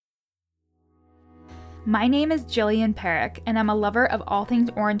My name is Jillian Perrick, and I'm a lover of all things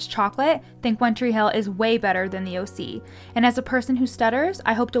orange chocolate. Think One Tree Hill is way better than the OC. And as a person who stutters,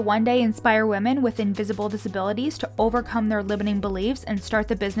 I hope to one day inspire women with invisible disabilities to overcome their limiting beliefs and start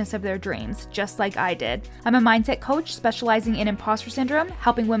the business of their dreams, just like I did. I'm a mindset coach specializing in imposter syndrome,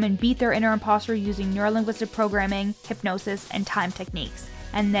 helping women beat their inner imposter using neurolinguistic programming, hypnosis, and time techniques.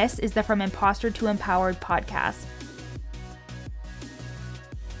 And this is the From Imposter to Empowered podcast.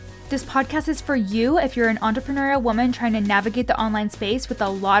 This podcast is for you if you're an entrepreneurial woman trying to navigate the online space with a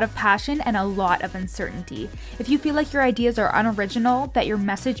lot of passion and a lot of uncertainty. If you feel like your ideas are unoriginal, that your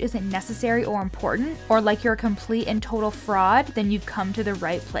message isn't necessary or important, or like you're a complete and total fraud, then you've come to the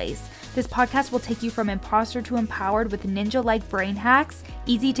right place. This podcast will take you from imposter to empowered with ninja-like brain hacks,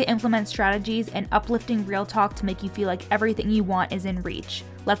 easy to implement strategies, and uplifting real talk to make you feel like everything you want is in reach.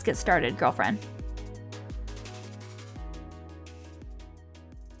 Let's get started, girlfriend.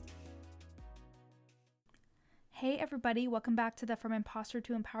 Hey everybody, welcome back to the From Imposter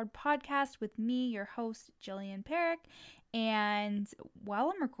to Empowered podcast with me, your host, Jillian Perrick. And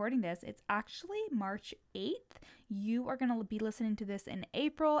while I'm recording this, it's actually March 8th. You are going to be listening to this in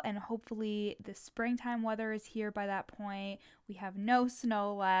April, and hopefully the springtime weather is here by that point. We have no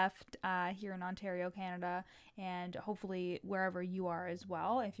snow left here in Ontario, Canada, and hopefully wherever you are as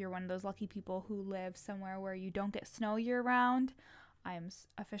well. If you're one of those lucky people who live somewhere where you don't get snow year round, I am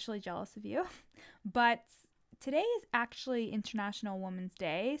officially jealous of you. But today is actually International Women's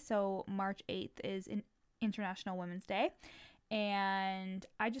Day, so March 8th is International Women's Day, and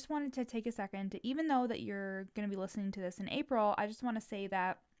I just wanted to take a second to, even though that you're going to be listening to this in April, I just want to say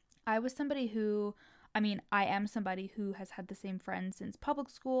that I am somebody who has had the same friends since public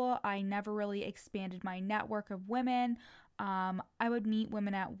school. I never really expanded my network of women. I would meet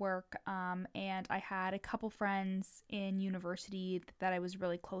women at work, and I had a couple friends in university that I was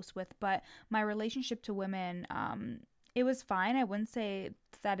really close with, but my relationship to women, it was fine. I wouldn't say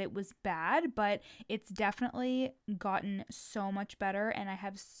that it was bad, but it's definitely gotten so much better, and I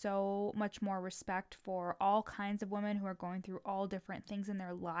have so much more respect for all kinds of women who are going through all different things in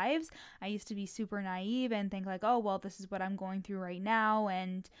their lives. I used to be super naive and think like, oh, well, this is what I'm going through right now,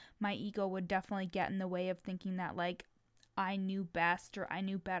 and my ego would definitely get in the way of thinking that like I knew best or I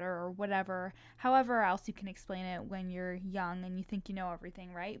knew better or whatever, however else you can explain it when you're young and you think you know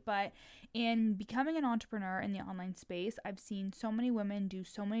everything, right? But in becoming an entrepreneur in the online space, I've seen so many women do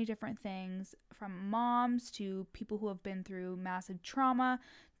so many different things, from moms to people who have been through massive trauma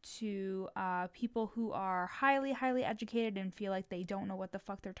to people who are highly, highly educated and feel like they don't know what the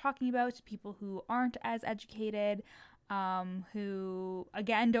fuck they're talking about, to people who aren't as educated, who,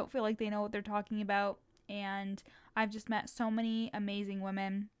 again, don't feel like they know what they're talking about. And I've just met so many amazing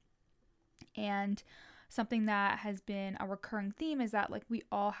women, and something that has been a recurring theme is that like we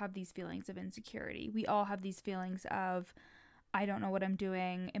all have these feelings of insecurity. We all have these feelings of, I don't know what I'm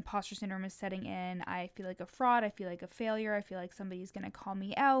doing. Imposter syndrome is setting in. I feel like a fraud. I feel like a failure. I feel like somebody's going to call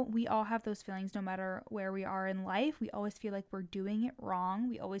me out. We all have those feelings no matter where we are in life. We always feel like we're doing it wrong.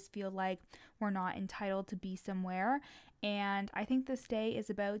 We always feel like we're not entitled to be somewhere. And I think this day is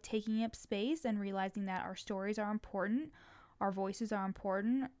about taking up space and realizing that our stories are important. Our voices are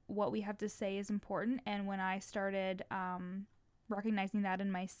important. What we have to say is important. And when I started recognizing that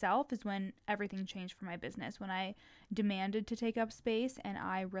in myself is when everything changed for my business, when I demanded to take up space and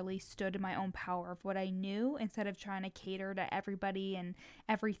I really stood in my own power of what I knew instead of trying to cater to everybody and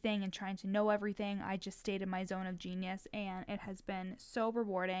everything and trying to know everything. I just stayed in my zone of genius, and it has been so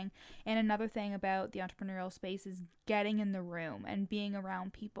rewarding. And another thing about the entrepreneurial space is getting in the room and being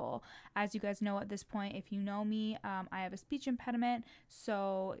around people. As you guys know at this point, if you know me, I have a speech impediment,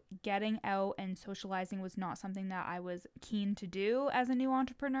 so getting out and socializing was not something that I was keen to do as a new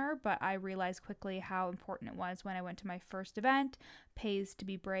entrepreneur, but I realized quickly how important it was when I went to my first event, Pays to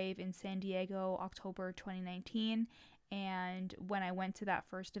Be Brave, in San Diego, October 2019. And when I went to that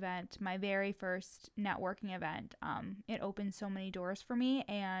first event, my very first networking event, it opened so many doors for me,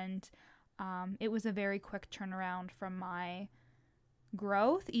 and it was a very quick turnaround from my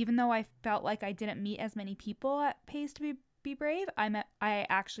growth. Even though I felt like I didn't meet as many people at Pays to Be Brave, I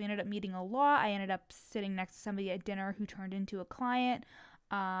actually ended up meeting a lot. I ended up sitting next to somebody at dinner who turned into a client.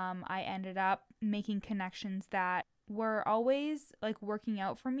 I ended up making connections that were always like working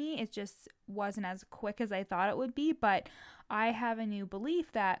out for me. It just wasn't as quick as I thought it would be, but I have a new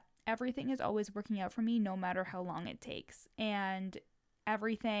belief that everything is always working out for me no matter how long it takes, and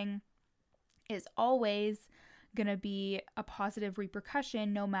everything is always going to be a positive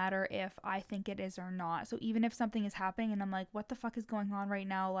repercussion no matter if I think it is or not. So even if something is happening and I'm like, what the fuck is going on right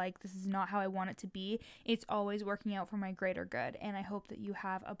now? Like, this is not how I want it to be. It's always working out for my greater good. And I hope that you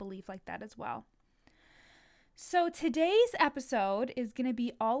have a belief like that as well. So today's episode is going to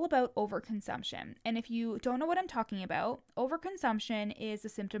be all about overconsumption. And if you don't know what I'm talking about, overconsumption is a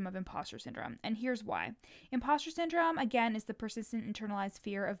symptom of imposter syndrome. And here's why. Imposter syndrome, again, is the persistent internalized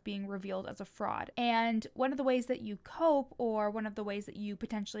fear of being revealed as a fraud. And one of the ways that you cope, or one of the ways that you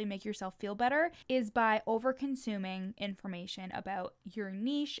potentially make yourself feel better, is by overconsuming information about your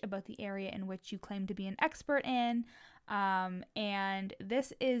niche, about the area in which you claim to be an expert in. And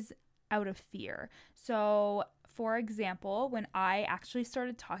this is out of fear. So, for example, when I actually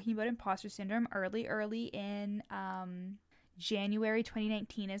started talking about imposter syndrome early in January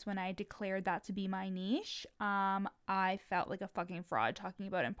 2019 is when I declared that to be my niche. I felt like a fucking fraud talking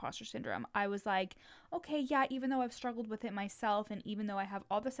about imposter syndrome. I was like, okay, yeah, even though I've struggled with it myself, and even though I have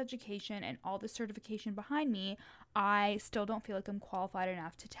all this education and all this certification behind me, I still don't feel like I'm qualified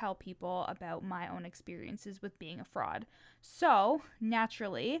enough to tell people about my own experiences with being a fraud. So,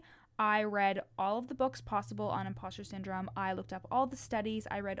 naturally, I read all of the books possible on imposter syndrome. I looked up all the studies,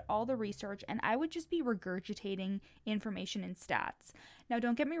 I read all the research, and I would just be regurgitating information and stats. Now,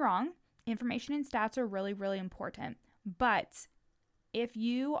 don't get me wrong, information and stats are really, really important. But if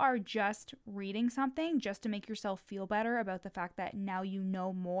you are just reading something just to make yourself feel better about the fact that now you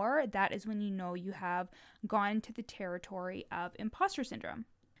know more, that is when you know you have gone into the territory of imposter syndrome.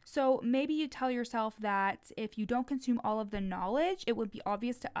 So maybe you tell yourself that if you don't consume all of the knowledge, it would be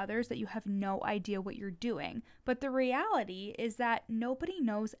obvious to others that you have no idea what you're doing. But the reality is that nobody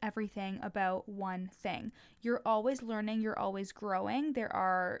knows everything about one thing. You're always learning, you're always growing. There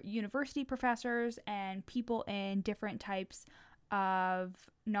are university professors and people in different types of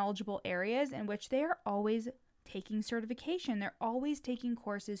knowledgeable areas in which they are always taking certification. They're always taking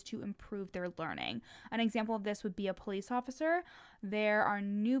courses to improve their learning. An example of this would be a police officer. There are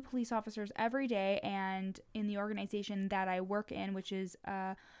new police officers every day, and in the organization that I work in, which is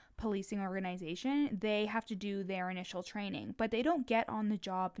a policing organization, they have to do their initial training, but they don't get on the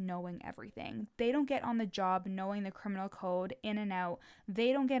job knowing everything. They don't get on the job knowing the criminal code in and out.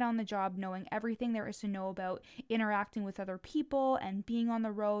 They don't get on the job knowing everything there is to know about interacting with other people and being on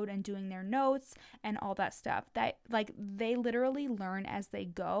the road and doing their notes and all that stuff. That, like, they literally learn as they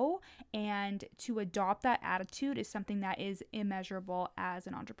go, and to adopt that attitude is something that is immeasurable as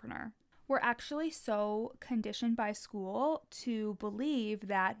an entrepreneur. We're actually so conditioned by school to believe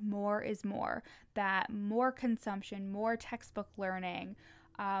that more is more, that more consumption, more textbook learning,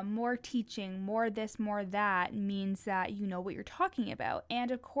 more teaching, more this, more that means that you know what you're talking about.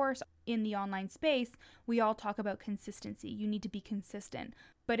 And of course, in the online space, we all talk about consistency. You need to be consistent.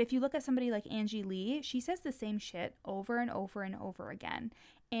 But if you look at somebody like Angie Lee, she says the same shit over and over and over again.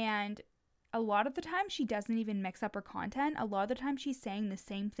 And a lot of the time she doesn't even mix up her content. A lot of the time she's saying the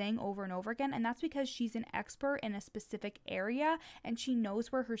same thing over and over again, and that's because she's an expert in a specific area and she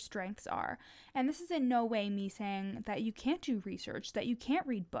knows where her strengths are. And this is in no way me saying that you can't do research, that you can't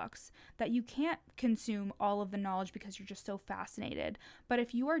read books, that you can't consume all of the knowledge because you're just so fascinated. But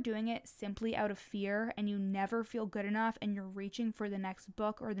if you are doing it simply out of fear and you never feel good enough and you're reaching for the next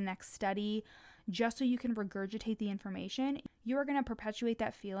book or the next study just so you can regurgitate the information, you are going to perpetuate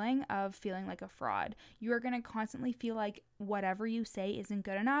that feeling of feeling like a fraud. You are going to constantly feel like whatever you say isn't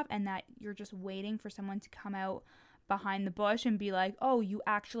good enough and that you're just waiting for someone to come out behind the bush and be like, oh, you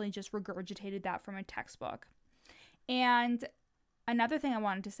actually just regurgitated that from a textbook. And another thing I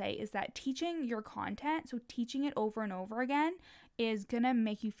wanted to say is that teaching your content, so teaching it over and over again, is going to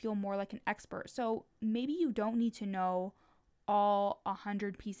make you feel more like an expert. So maybe you don't need to know all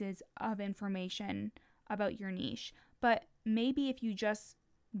 100 pieces of information about your niche, but maybe if you just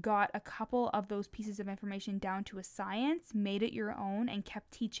got a couple of those pieces of information down to a science, made it your own, and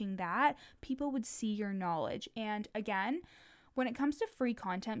kept teaching that, people would see your knowledge. And again, when it comes to free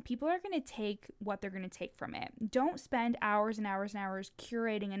content, people are going to take what they're going to take from it. Don't spend hours and hours and hours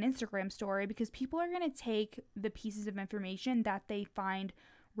curating an Instagram story, because people are going to take the pieces of information that they find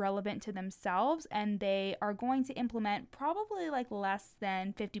relevant to themselves, and they are going to implement probably like less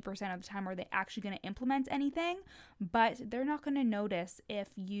than 50% of the time. Are they actually going to implement anything? But they're not going to notice if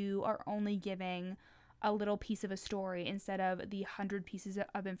you are only giving a little piece of a story instead of the 100 pieces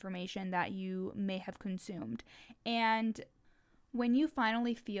of information that you may have consumed. And when you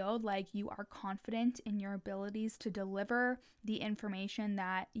finally feel like you are confident in your abilities to deliver the information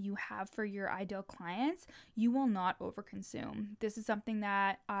that you have for your ideal clients, you will not overconsume. This is something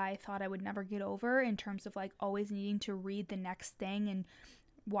that I thought I would never get over, in terms of like always needing to read the next thing and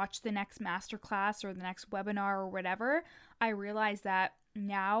watch the next masterclass or the next webinar or whatever. I realized that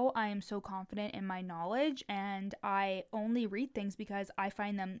now I am so confident in my knowledge, and I only read things because I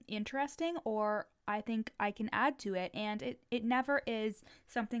find them interesting or I think I can add to it. And it never is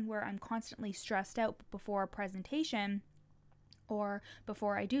something where I'm constantly stressed out before a presentation or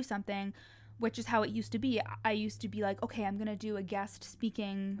before I do something, which is how it used to be. I used to be like, okay, I'm going to do a guest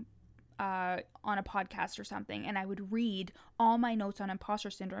speaking on a podcast or something, and I would read all my notes on imposter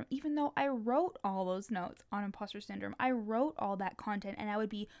syndrome, even though I wrote all those notes on imposter syndrome. I wrote all that content, and I would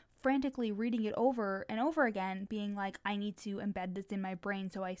be frantically reading it over and over again, being like, I need to embed this in my brain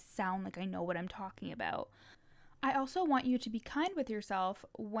so I sound like I know what I'm talking about. I also want you to be kind with yourself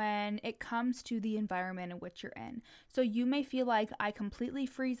when it comes to the environment in which you're in. So you may feel like I completely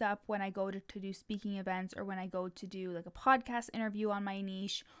freeze up when I go to do speaking events, or when I go to do like a podcast interview on my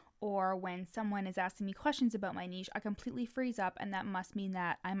niche, or when someone is asking me questions about my niche. I completely freeze up, and that must mean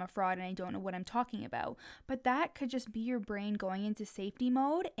that I'm a fraud and I don't know what I'm talking about. But that could just be your brain going into safety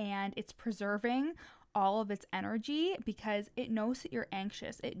mode, and it's preserving all of its energy because it knows that you're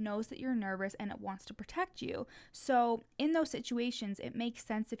anxious, it knows that you're nervous, and it wants to protect you. So in those situations, it makes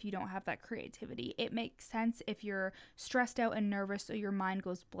sense if you don't have that creativity. It makes sense if you're stressed out and nervous so your mind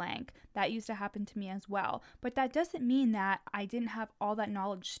goes blank. That used to happen to me as well. But that doesn't mean that I didn't have all that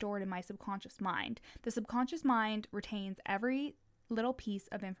knowledge stored in my subconscious mind. The subconscious mind retains every little piece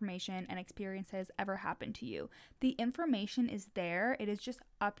of information and experiences ever happened to you. The information is there. It is just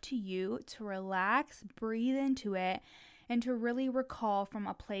up to you to relax, breathe into it, and to really recall from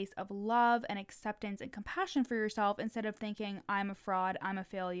a place of love and acceptance and compassion for yourself, instead of thinking, I'm a fraud, I'm a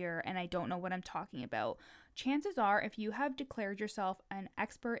failure, and I don't know what I'm talking about. Chances are, if you have declared yourself an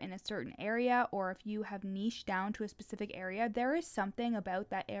expert in a certain area, or if you have niched down to a specific area, there is something about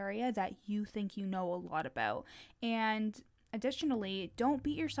that area that you think you know a lot about. And additionally, don't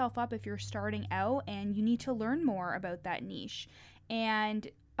beat yourself up if you're starting out and you need to learn more about that niche. And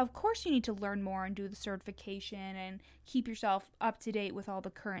of course you need to learn more and do the certification and keep yourself up to date with all the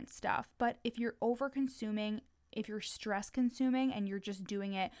current stuff. But if you're over consuming, if you're stress consuming, and you're just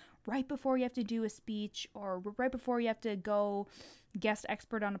doing it right before you have to do a speech, or right before you have to go guest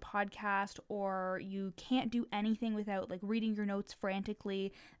expert on a podcast, or you can't do anything without like reading your notes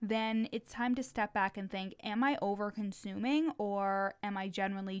frantically, then it's time to step back and think, am I over consuming, or am I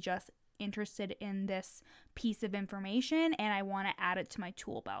genuinely just interested in this piece of information and I want to add it to my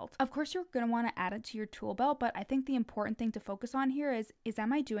tool belt? Of course, you're going to want to add it to your tool belt, but I think the important thing to focus on here is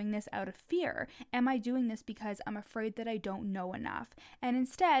am I doing this out of fear? Am I doing this because I'm afraid that I don't know enough? And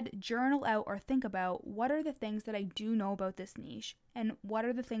instead, journal out or think about, what are the things that I do know about this niche? And what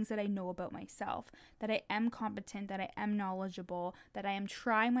are the things that I know about myself? That I am competent, that I am knowledgeable, that I am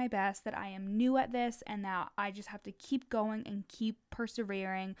trying my best, that I am new at this, and that I just have to keep going and keep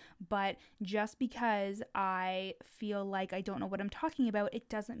persevering. But just because I feel like I don't know what I'm talking about, it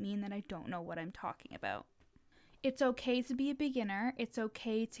doesn't mean that I don't know what I'm talking about. It's okay to be a beginner. It's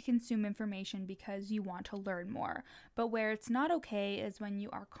okay to consume information because you want to learn more. But where it's not okay is when you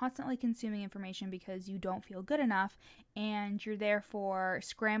are constantly consuming information because you don't feel good enough, and you're therefore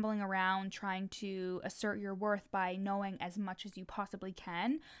scrambling around trying to assert your worth by knowing as much as you possibly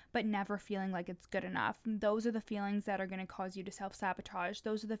can, but never feeling like it's good enough. Those are the feelings that are going to cause you to self-sabotage.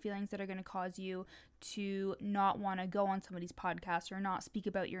 Those are the feelings that are going to cause you to not want to go on somebody's podcast or not speak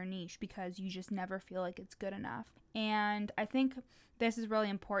about your niche because you just never feel like it's good enough. And I think this is really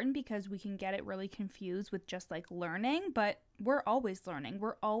important because we can get it really confused with just like learning, but we're always learning.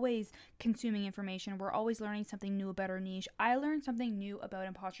 We're always consuming information. We're always learning something new about our niche. I learn something new about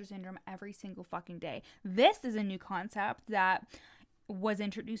imposter syndrome every single fucking day. This is a new concept that was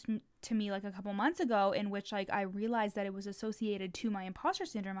introduced to me like a couple months ago, in which like I realized that it was associated to my imposter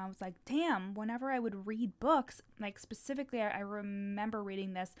syndrome. I was like, damn, whenever I would read books, like specifically I remember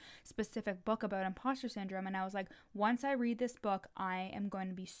reading this specific book about imposter syndrome, and I was like, once I read this book, I am going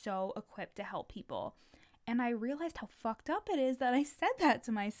to be so equipped to help people. And I realized how fucked up it is that I said that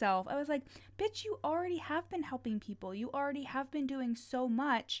to myself. I was like, bitch, you already have been helping people. You already have been doing so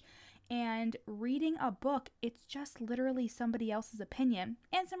much. And reading a book, it's just literally somebody else's opinion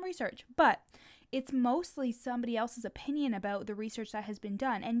and some research, but it's mostly somebody else's opinion about the research that has been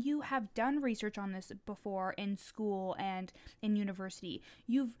done. And you have done research on this before in school and in university.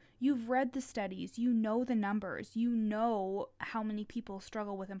 You've read the studies, you know the numbers, you know how many people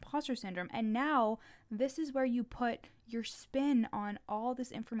struggle with imposter syndrome. And now this is where you put your spin on all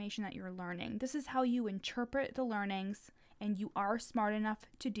this information that you're learning. This is how you interpret the learnings. And you are smart enough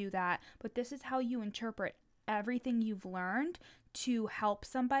to do that. But this is how you interpret everything you've learned to help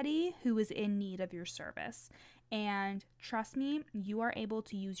somebody who is in need of your service. And trust me, you are able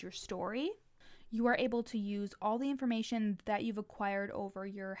to use your story. You are able to use all the information that you've acquired over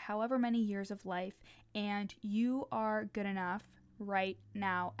your however many years of life. And you are good enough right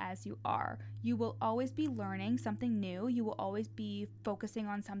now as you are. You will always be learning something new. You will always be focusing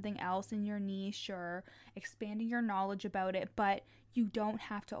on something else in your niche or expanding your knowledge about it, but you don't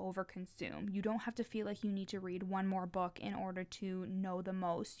have to overconsume. You don't have to feel like you need to read one more book in order to know the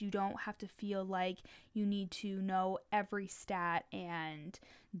most. You don't have to feel like you need to know every stat and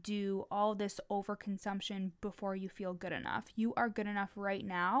do all this overconsumption before you feel good enough. You are good enough right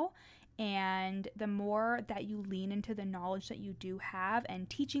now. And the more that you lean into the knowledge that you do have and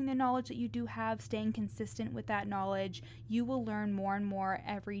teaching the knowledge that you do have, staying consistent with that knowledge, you will learn more and more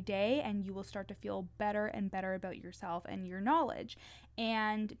every day, and you will start to feel better and better about yourself and your knowledge.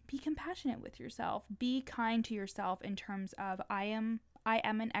 And be compassionate with yourself. Be kind to yourself in terms of I am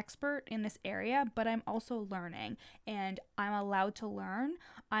an expert in this area, but I'm also learning, and I'm allowed to learn.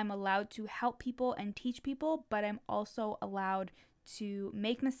 I'm allowed to help people and teach people, but I'm also allowed to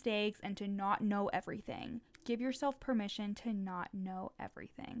make mistakes and to not know everything. Give yourself permission to not know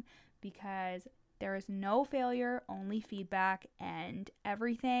everything, because there is no failure, only feedback, and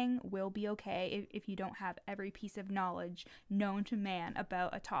everything will be okay if you don't have every piece of knowledge known to man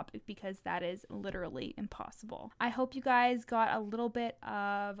about a topic, because that is literally impossible. I hope you guys got a little bit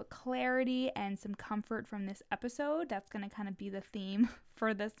of clarity and some comfort from this episode. That's going to kind of be the theme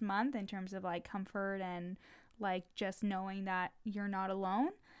for this month in terms of like comfort and like just knowing that you're not alone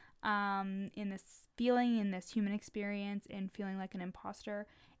in this feeling, in this human experience, in feeling like an imposter.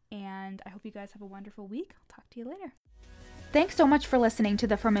 And I hope you guys have a wonderful week. I'll talk to you later. Thanks so much for listening to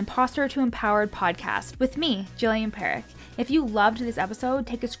the From Imposter to Empowered podcast with me, Jillian Perrick. If you loved this episode,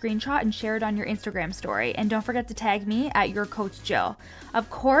 take a screenshot and share it on your Instagram story. And don't forget to tag me at Your Coach Jill. Of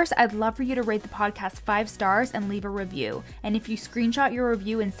course, I'd love for you to rate the podcast 5 stars and leave a review. And if you screenshot your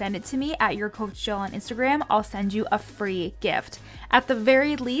review and send it to me at Your Coach Jill on Instagram, I'll send you a free gift. At the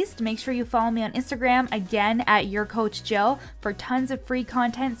very least, make sure you follow me on Instagram, again at Your Coach Jill, for tons of free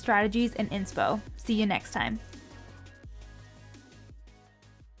content, strategies, and inspo. See you next time.